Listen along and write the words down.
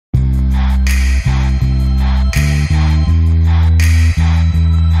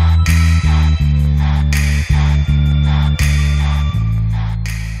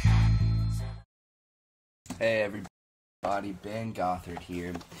everybody, Ben Gothard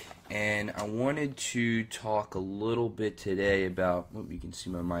here, and I wanted to talk a little bit today about, you can see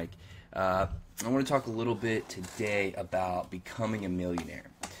my mic, I want to talk a little bit today about becoming a millionaire,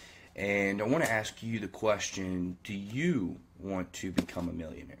 and I want to ask you the question, do you want to become a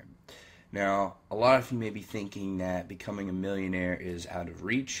millionaire? Now, a lot of you may be thinking that becoming a millionaire is out of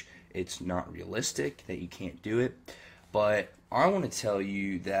reach, it's not realistic, that you can't do it, but I want to tell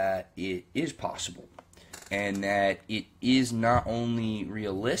you that it is possible. And that it is not only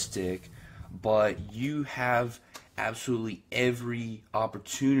realistic, but you have absolutely every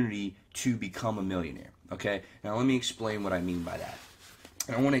opportunity to become a millionaire. Okay? Now let me explain what I mean by that.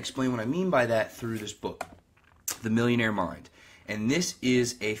 And I want to explain what I mean by that through this book, The Millionaire Mind. And this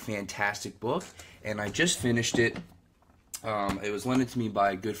is a fantastic book, and I just finished it. It was lended to me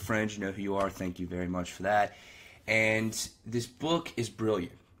by a good friend. You know who you are. Thank you very much for that. And this book is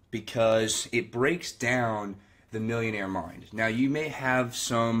brilliant, because it breaks down the millionaire mind. Now, you may have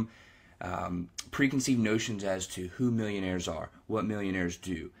some preconceived notions as to who millionaires are, what millionaires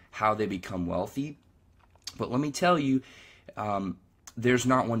do, how they become wealthy. But let me tell you, there's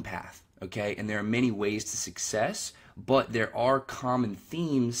not one path, okay? And there are many ways to success, but there are common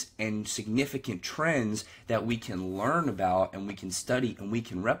themes and significant trends that we can learn about and we can study and we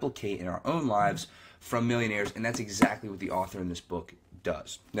can replicate in our own lives from millionaires, and that's exactly what the author in this book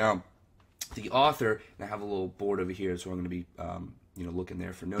does. Now, the author, and I have a little board over here, so I'm going to be looking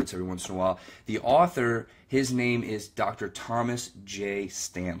there for notes every once in a while. The author, his name is Dr. Thomas J.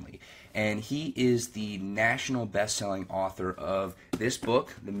 Stanley, and he is the national best-selling author of this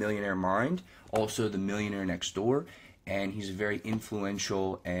book, The Millionaire Mind, also The Millionaire Next Door, and he's a very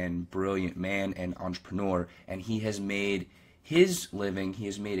influential and brilliant man and entrepreneur, and he has made his living, he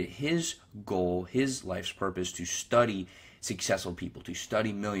has made it his goal, his life's purpose to study successful people, to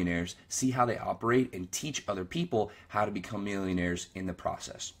study millionaires, see how they operate, and teach other people how to become millionaires in the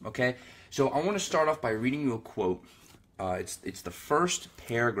process. Okay? So I want to start off by reading you a quote. It's the first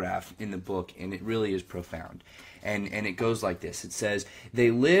paragraph in the book, and it really is profound. And it goes like this. It says,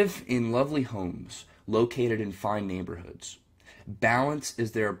 "They live in lovely homes located in fine neighborhoods. Balance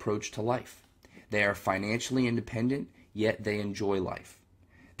is their approach to life. They are financially independent, yet they enjoy life.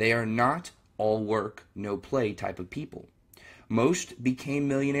 They are not all work, no play type of people. Most became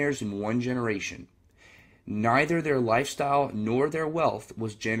millionaires in one generation. Neither their lifestyle nor their wealth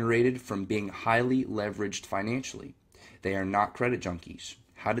was generated from being highly leveraged financially. They are not credit junkies.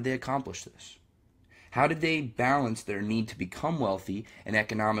 How did they accomplish this? How did they balance their need to become wealthy and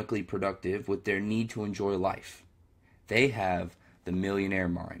economically productive with their need to enjoy life? They have the millionaire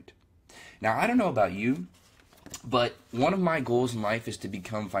mind." Now, I don't know about you, but one of my goals in life is to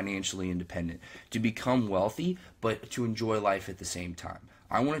become financially independent, to become wealthy, but to enjoy life at the same time.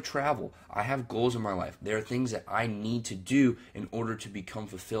 I want to travel. I have goals in my life. There are things that I need to do in order to become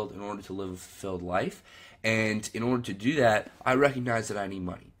fulfilled, in order to live a fulfilled life. And in order to do that, I recognize that I need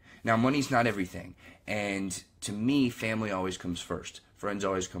money. Now, money's not everything. And to me, family always comes first. Friends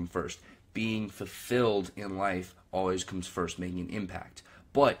always come first. Being fulfilled in life always comes first, making an impact.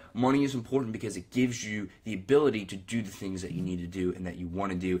 But money is important because it gives you the ability to do the things that you need to do and that you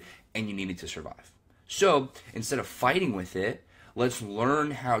want to do, and you need it to survive. So instead of fighting with it, let's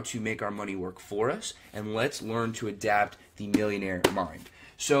learn how to make our money work for us, and let's learn to adapt the millionaire mind.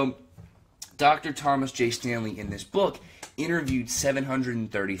 So Dr. Thomas J. Stanley in this book interviewed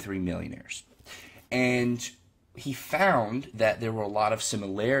 733 millionaires, and he found that there were a lot of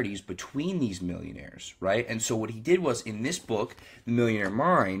similarities between these millionaires, right? And so what he did was, in this book, The Millionaire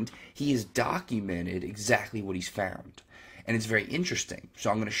Mind, he has documented exactly what he's found. And it's very interesting. So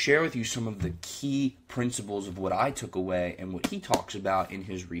I'm going to share with you some of the key principles of what I took away and what he talks about in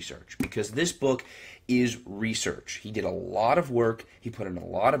his research. Because this book is research. He did a lot of work, he put in a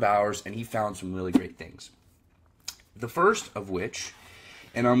lot of hours, and he found some really great things. The first of which,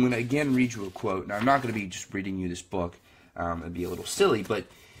 and I'm going to again read you a quote. Now, I'm not going to be just reading you this book. It'd be a little silly,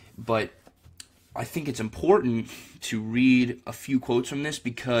 but I think it's important to read a few quotes from this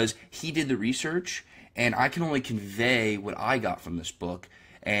because he did the research, and I can only convey what I got from this book,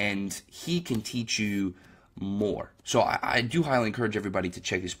 and he can teach you more. So I do highly encourage everybody to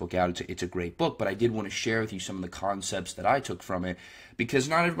check this book out. It's a great book, but I did want to share with you some of the concepts that I took from it because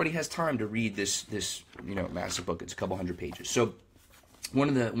not everybody has time to read this massive book. It's a couple hundred pages. So one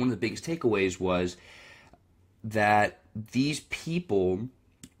of the biggest takeaways was that these people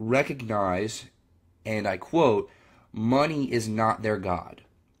recognize, and I quote, "Money is not their God.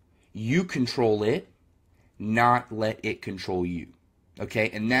 You control it, not let it control you." Okay,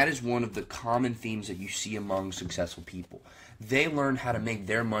 and that is one of the common themes that you see among successful people. They learn how to make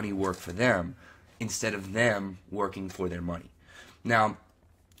their money work for them instead of them working for their money. Now,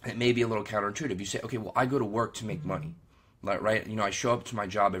 it may be a little counterintuitive. You say, okay, well, I go to work to make money, right? I show up to my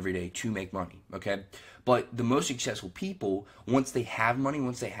job every day to make money, okay? But the most successful people, once they have money,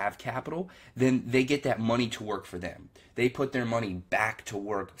 once they have capital, then they get that money to work for them. They put their money back to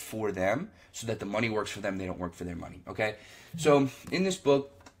work for them so that the money works for them. They don't work for their money, okay? So in this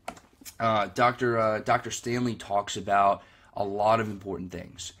book, Dr. Stanley talks about a lot of important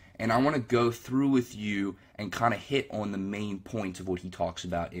things. And I want to go through with you and kind of hit on the main points of what he talks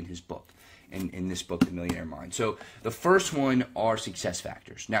about in his book, in this book, The Millionaire Mind. So the first one are success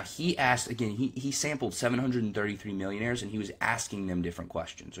factors. Now he asked, again, he sampled 733 millionaires and he was asking them different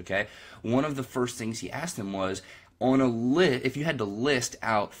questions, okay? One of the first things he asked them was, on a list, if you had to list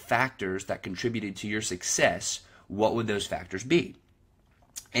out factors that contributed to your success, what would those factors be?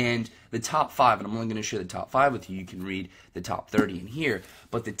 And the top 5, and I'm only going to share the top 5 with you. You can read the top 30 in here.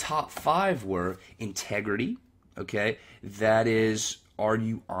 But the top 5 were integrity, okay? That is, are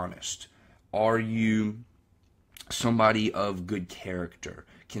you honest? Are you somebody of good character?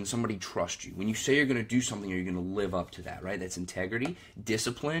 Can somebody trust you? When you say you're going to do something, are you going to live up to that, right? That's integrity.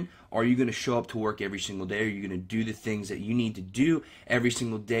 Discipline. Are you going to show up to work every single day? Are you going to do the things that you need to do every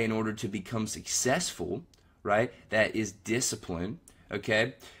single day in order to become successful, right? That is discipline.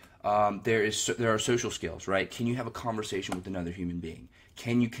 Okay, there are social skills, right? Can you have a conversation with another human being?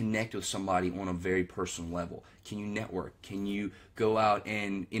 Can you connect with somebody on a very personal level? Can you network? Can you go out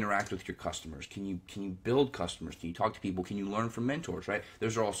and interact with your customers? Can you build customers? Can you talk to people? Can you learn from mentors, right?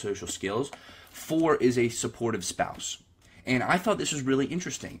 Those are all social skills. 4 is a supportive spouse. And I thought this was really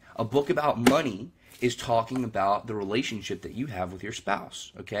interesting. A book about money is talking about the relationship that you have with your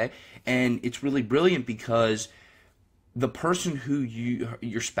spouse, okay? And it's really brilliant because the person who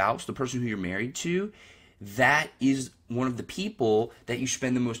your spouse, the person who you're married to, that is one of the people that you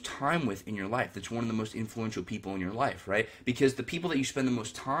spend the most time with in your life. That's one of the most influential people in your life, right? Because the people that you spend the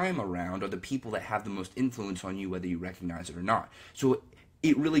most time around are the people that have the most influence on you, whether you recognize it or not. So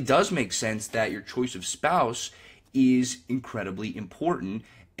it really does make sense that your choice of spouse is incredibly important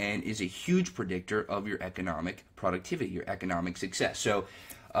and is a huge predictor of your economic productivity, your economic success. So,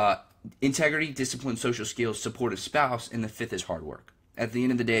 integrity, discipline, social skills, supportive spouse, and the 5th is hard work. At the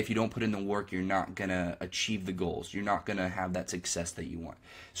end of the day, if you don't put in the work, you're not going to achieve the goals. You're not going to have that success that you want.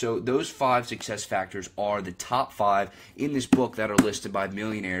 So those 5 success factors are the top 5 in this book that are listed by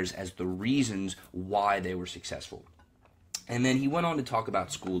millionaires as the reasons why they were successful. And then he went on to talk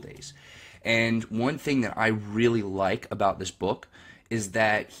about school days. And one thing that I really like about this book is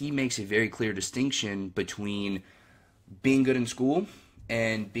that he makes a very clear distinction between being good in school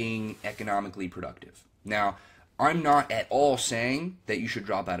and being economically productive. Now, I'm not at all saying that you should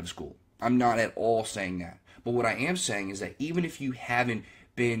drop out of school. I'm not at all saying that. But what I am saying is that even if you haven't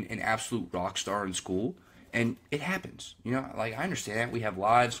been an absolute rock star in school, and it happens, like I understand that. We have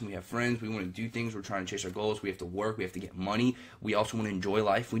lives, we have friends, we want to do things, we're trying to chase our goals, we have to work, we have to get money, we also want to enjoy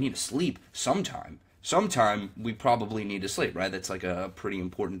life, we need to sleep sometime. Sometime we probably need to sleep, right? That's like a pretty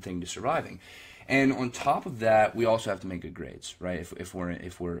important thing to surviving. And on top of that, we also have to make good grades, right? If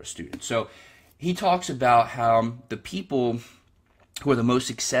we're a student. So he talks about how the people who are the most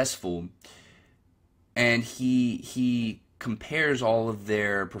successful, and he compares all of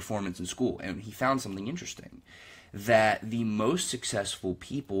their performance in school, and he found something interesting, that the most successful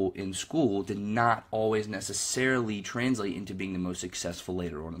people in school did not always necessarily translate into being the most successful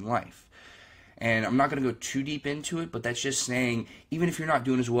later on in life. And I'm not going to go too deep into it, but that's just saying, even if you're not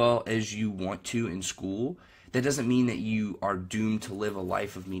doing as well as you want to in school, that doesn't mean that you are doomed to live a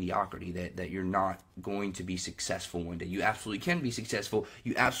life of mediocrity, that you're not going to be successful one day. You absolutely can be successful.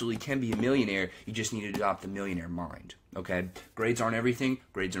 You absolutely can be a millionaire. You just need to adopt the millionaire mind, okay? Grades aren't everything.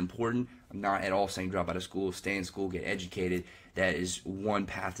 Grades are important. I'm not at all saying drop out of school, stay in school, get educated. That is one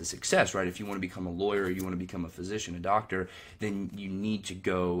path to success, right? If you want to become a lawyer, or you want to become a physician, a doctor, then you need to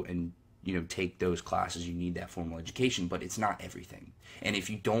go and take those classes. You need that formal education, but it's not everything. And if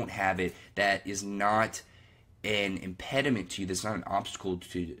you don't have it, that is not an impediment to you. That's not an obstacle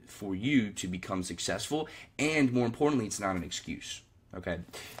for you to become successful. And more importantly, it's not an excuse. Okay.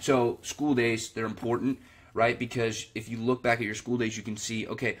 So school days, they're important, right? Because if you look back at your school days, you can see,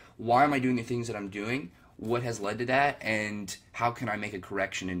 okay, why am I doing the things that I'm doing? What has led to that, and how can I make a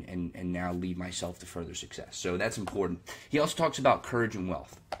correction and now lead myself to further success? So that's important. He also talks about courage and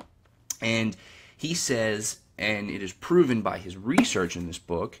wealth. And he says, and it is proven by his research in this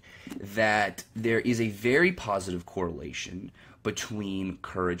book, that there is a very positive correlation between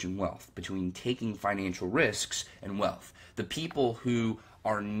courage and wealth, between taking financial risks and wealth. The people who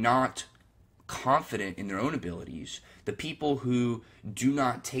are not confident in their own abilities, the people who do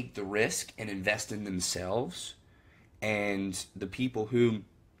not take the risk and invest in themselves, and the people who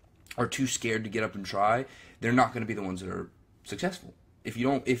are too scared to get up and try, they're not going to be the ones that are successful. If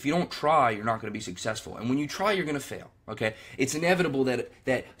you don't try, you're not going to be successful. And when you try, you're going to fail. Okay? It's inevitable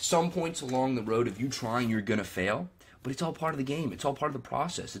that some points along the road of you trying, you're going to fail. But it's all part of the game. It's all part of the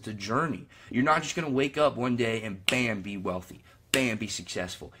process. It's a journey. You're not just going to wake up one day and bam, be wealthy. Bam, be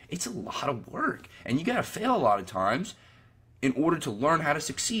successful. It's a lot of work. And you got to fail a lot of times in order to learn how to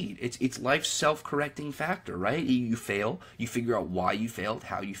succeed. It's life's self-correcting factor, right? You fail, you figure out why you failed,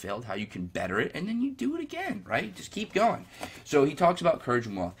 how you can better it, and then you do it again, right? Just keep going. So he talks about courage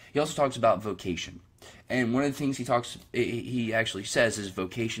and wealth. He also talks about vocation. And one of the things he actually says is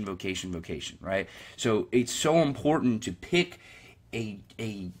vocation, vocation, vocation, right? So it's so important to pick a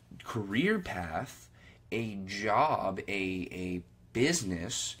career path, a job, a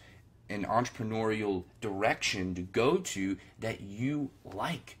business, an entrepreneurial direction to go to that you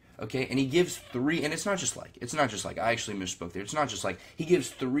like, okay? And he gives three, and it's not just like, I actually misspoke there. It's not just like, he gives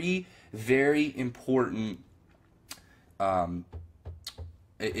three very important,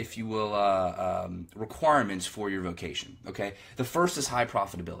 if you will, requirements for your vocation, okay? The first is high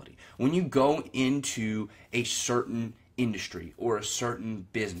profitability. When you go into a certain industry or a certain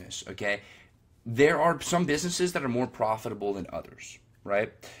business, okay, there are some businesses that are more profitable than others,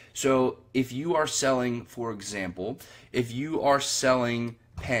 right? So if you are selling, for example, if you are selling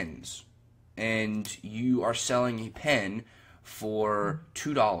pens and you are selling a pen for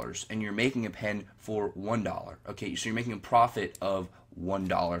 $2 and you're making a pen for $1, okay, so you're making a profit of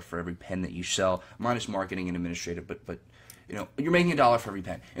 $1 for every pen that you sell, minus marketing and administrative, but you know, you're making $1 for every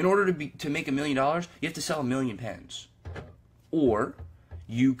pen. In order to make $1 million, you have to sell 1 million pens. Or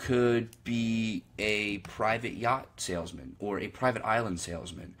you could be a private yacht salesman or a private island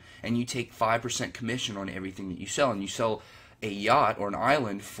salesman, and you take 5% commission on everything that you sell, and you sell a yacht or an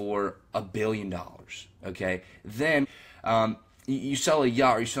island for $1 billion. Okay, then you sell a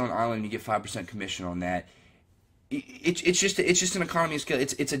yacht or you sell an island, and you get 5% commission on that. It's just an economy of scale.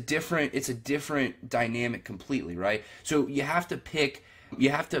 It's a different dynamic completely, right? So you have to pick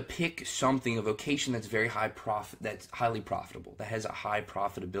something, a vocation that's very high profit, that's highly profitable, that has a high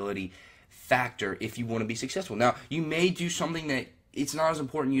profitability factor if you want to be successful. Now, you may do something that it's not as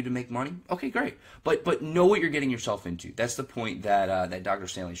important to you to make money. Okay, great. But know what you're getting yourself into. That's the point that Dr.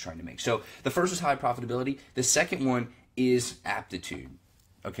 Stanley is trying to make. So the first is high profitability. The second one is aptitude.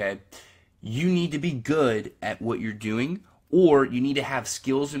 Okay? You need to be good at what you're doing, or you need to have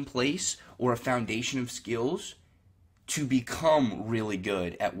skills in place or a foundation of skills to become really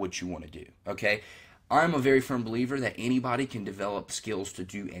good at what you want to do, okay? I'm a very firm believer that anybody can develop skills to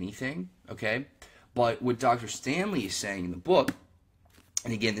do anything, okay? But what Dr. Stanley is saying in the book,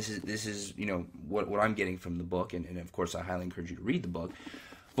 and again, this is you know, what I'm getting from the book, and of course I highly encourage you to read the book,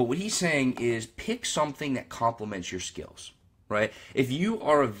 but what he's saying is pick something that complements your skills, right? If you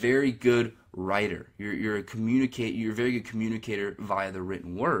are a very good writer, you're a very good communicator via the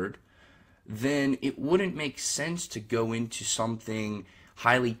written word, then it wouldn't make sense to go into something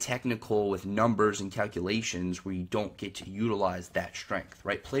highly technical with numbers and calculations where you don't get to utilize that strength,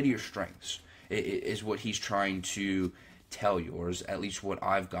 right? Play to your strengths is what he's trying to tell you, or is at least what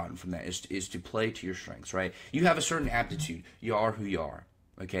I've gotten from that, is to play to your strengths, right? You have a certain aptitude. You are who you are,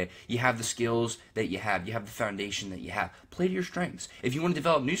 okay? You have the skills that you have. You have the foundation that you have. Play to your strengths. If you want to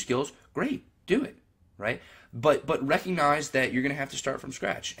develop new skills, great, do it, right? But recognize that you're going to have to start from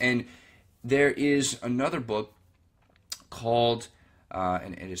scratch. And there is another book called,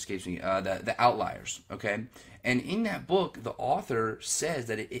 and it escapes me, the Outliers, okay? And in that book, the author says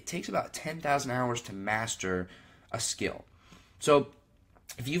that it takes about 10,000 hours to master a skill. So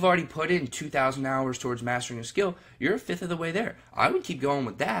if you've already put in 2,000 hours towards mastering a skill, you're a fifth of the way there. I would keep going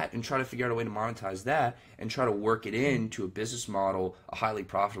with that and try to figure out a way to monetize that and try to work it into a business model, a highly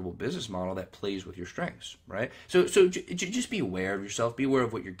profitable business model that plays with your strengths, right? So just be aware of yourself. Be aware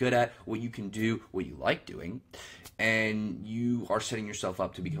of what you're good at, what you can do, what you like doing, and you are setting yourself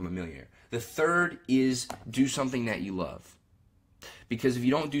up to become a millionaire. The third is do something that you love. Because if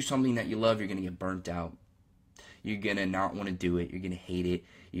you don't do something that you love, you're going to get burnt out. You're going to not want to do it. You're going to hate it.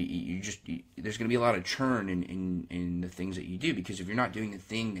 There's going to be a lot of churn in the things that you do, because if you're not doing the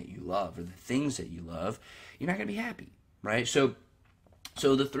thing that you love or the things that you love, you're not going to be happy, right? So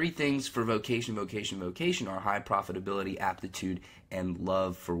the three things for vocation are high profitability, aptitude, and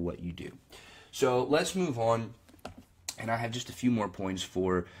love for what you do. So let's move on. And I have just a few more points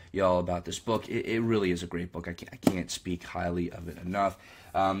for y'all about this book. It really is a great book. I can't speak highly of it enough.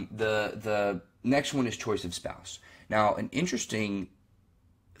 The next one is choice of spouse. Now, an interesting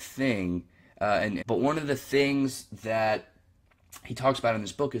thing But one of the things that he talks about in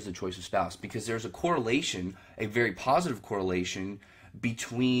this book is the choice of spouse, because there's a correlation, a very positive correlation,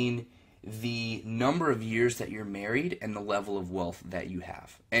 between the number of years that you're married and the level of wealth that you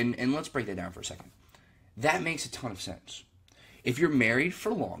have. And let's break that down for a second. That makes a ton of sense. If you're married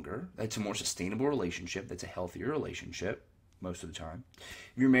for longer, that's a more sustainable relationship, that's a healthier relationship most of the time.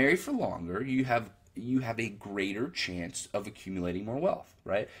 If you're married for longer, you have a greater chance of accumulating more wealth,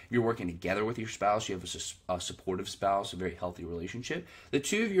 right? You're working together with your spouse, you have a supportive spouse, a very healthy relationship. The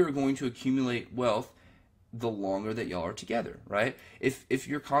two of you are going to accumulate wealth the longer that y'all are together, right? If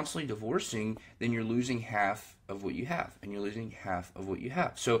you're constantly divorcing, then you're losing half of what you have, and you're losing half of what you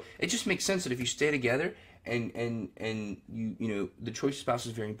have. So it just makes sense that if you stay together, and you know, the choice of spouse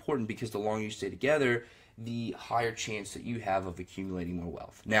is very important, because the longer you stay together, the higher chance that you have of accumulating more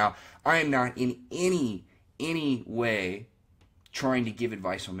wealth. Now, I am not in any way trying to give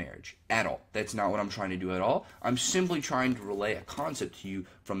advice on marriage at all. That's not what I'm trying to do at all. I'm simply trying to relay a concept to you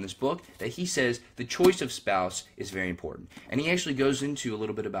from this book that he says the choice of spouse is very important. And he actually goes into a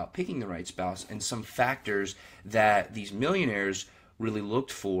little bit about picking the right spouse and some factors that these millionaires really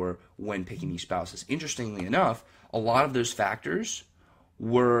looked for when picking these spouses. Interestingly enough, a lot of those factors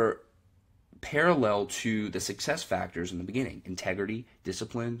were parallel to the success factors in the beginning: integrity,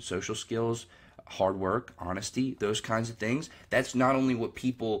 discipline, social skills, hard work, honesty, those kinds of things. That's not only what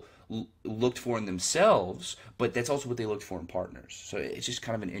people looked for in themselves, but that's also what they looked for in partners. So it's just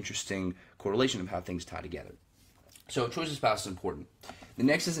kind of an interesting correlation of how things tie together. So choice of spouse is important. The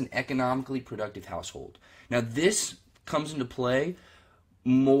next is an economically productive household. Now this comes into play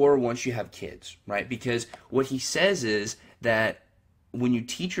more once you have kids, right? Because what he says is that when you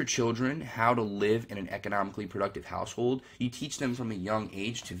teach your children how to live in an economically productive household, you teach them from a young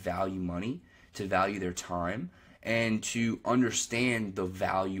age to value money, to value their time, and to understand the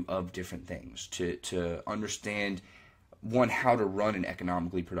value of different things, to understand, one, how to run an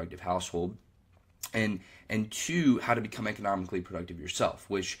economically productive household, and two, how to become economically productive yourself,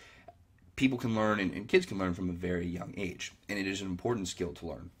 which people can learn and kids can learn from a very young age, and it is an important skill to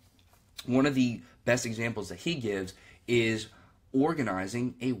learn. One of the best examples that he gives is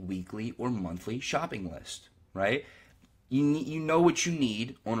organizing a weekly or monthly shopping list, right? You know what you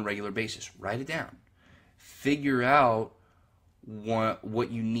need on a regular basis. Write it down. Figure out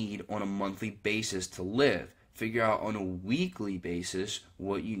what you need on a monthly basis to live. Figure out on a weekly basis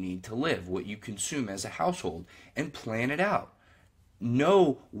what you need to live, what you consume as a household, and plan it out.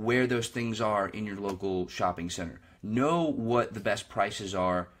 Know where those things are in your local shopping center. Know what the best prices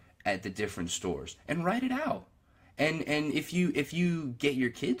are at the different stores, and write it out. And if you get your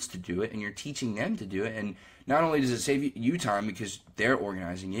kids to do it, and you're teaching them to do it, and not only does it save you time because they're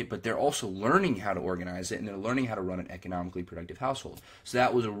organizing it, but they're also learning how to organize it, and they're learning how to run an economically productive household. So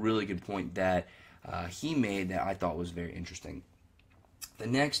that was a really good point that he made that I thought was very interesting. The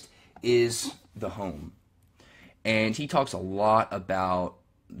next is the home. And he talks a lot about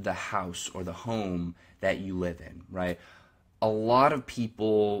the house or the home that you live in, right? A lot of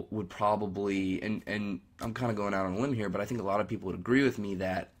people would probably, and I'm kind of going out on a limb here, but I think a lot of people would agree with me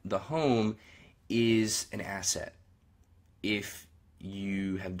that the home is an asset if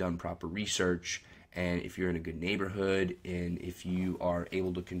you have done proper research, and if you're in a good neighborhood, and if you are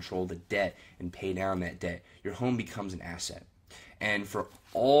able to control the debt and pay down that debt, your home becomes an asset. And for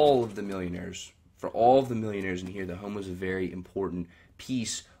all of the millionaires in here, the home was a very important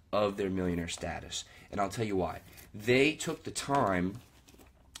piece of their millionaire status. And I'll tell you why. They took the time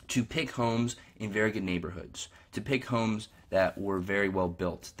to pick homes in very good neighborhoods, to pick homes that were very well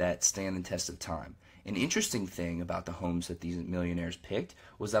built, that stand the test of time. An interesting thing about the homes that these millionaires picked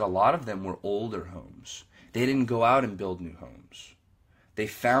was that a lot of them were older homes. They didn't go out and build new homes. They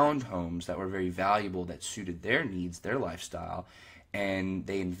found homes that were very valuable, that suited their needs, their lifestyle, and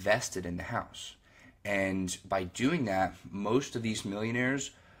they invested in the house. And by doing that, most of these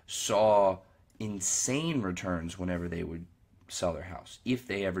millionaires saw insane returns whenever they would sell their house, if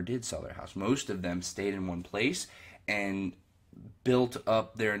they ever did sell their house. Most of them stayed in one place and built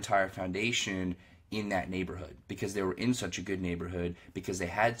up their entire foundation in that neighborhood because they were in such a good neighborhood, because they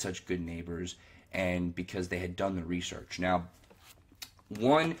had such good neighbors, and because they had done the research. Now,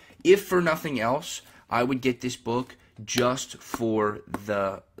 one, if for nothing else, I would get this book just for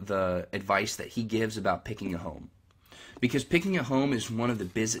the advice that he gives about picking a home. Because picking a home is one of the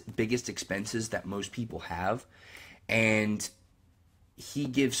biggest expenses that most people have, and he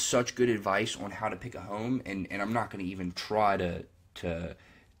gives such good advice on how to pick a home, and I'm not going to even try to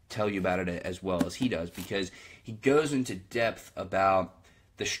tell you about it as well as he does, because he goes into depth about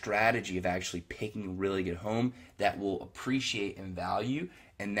the strategy of actually picking a really good home that will appreciate in value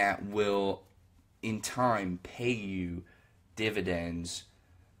and that will in time pay you dividends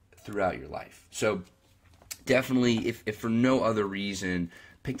throughout your life. So definitely, if for no other reason,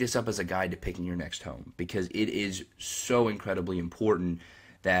 pick this up as a guide to picking your next home, because it is so incredibly important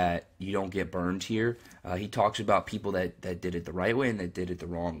that you don't get burned here. He talks about people that did it the right way and that did it the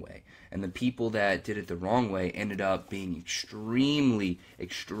wrong way. And the people that did it the wrong way ended up being extremely,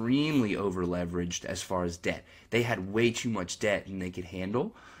 extremely over-leveraged as far as debt. They had way too much debt than they could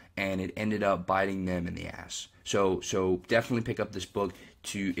handle, and it ended up biting them in the ass. So definitely pick up this book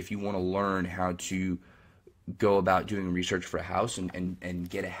if you want to learn how to go about doing research for a house and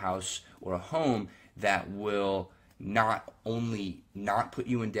get a house or a home that will not only not put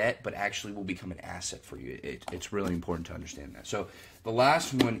you in debt, but actually will become an asset for you. It's really important to understand that. So the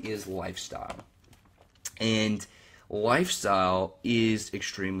last one is lifestyle. And lifestyle is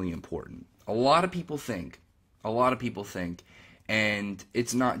extremely important. A lot of people think, and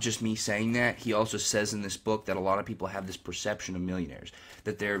it's not just me saying that. He also says in this book that a lot of people have this perception of millionaires,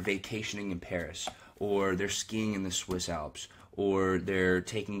 that they're vacationing in Paris, or they're skiing in the Swiss Alps, or they're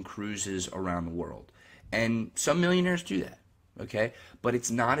taking cruises around the world. And some millionaires do that, okay? But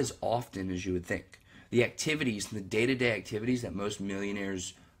it's not as often as you would think. The activities, the day-to-day activities that most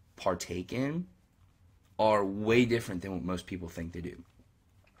millionaires partake in are way different than what most people think they do.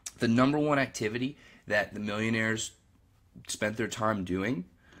 The number one activity that the millionaires spent their time doing,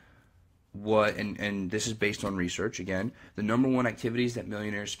 and this is based on research again, the number one activities that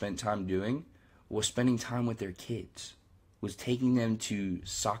millionaires spent time doing was spending time with their kids, was taking them to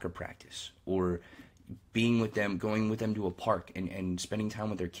soccer practice, or being with them, going with them to a park and spending time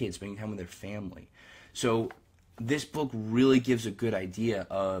with their kids, spending time with their family. So this book really gives a good idea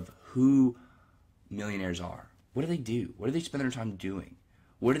of who millionaires are. What do they do? What do they spend their time doing?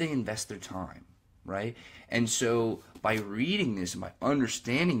 Where do they invest their time, right? And so by reading this and by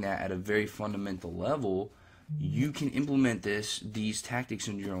understanding that at a very fundamental level, you can implement these tactics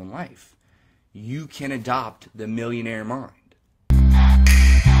into your own life. You can adopt the millionaire mind.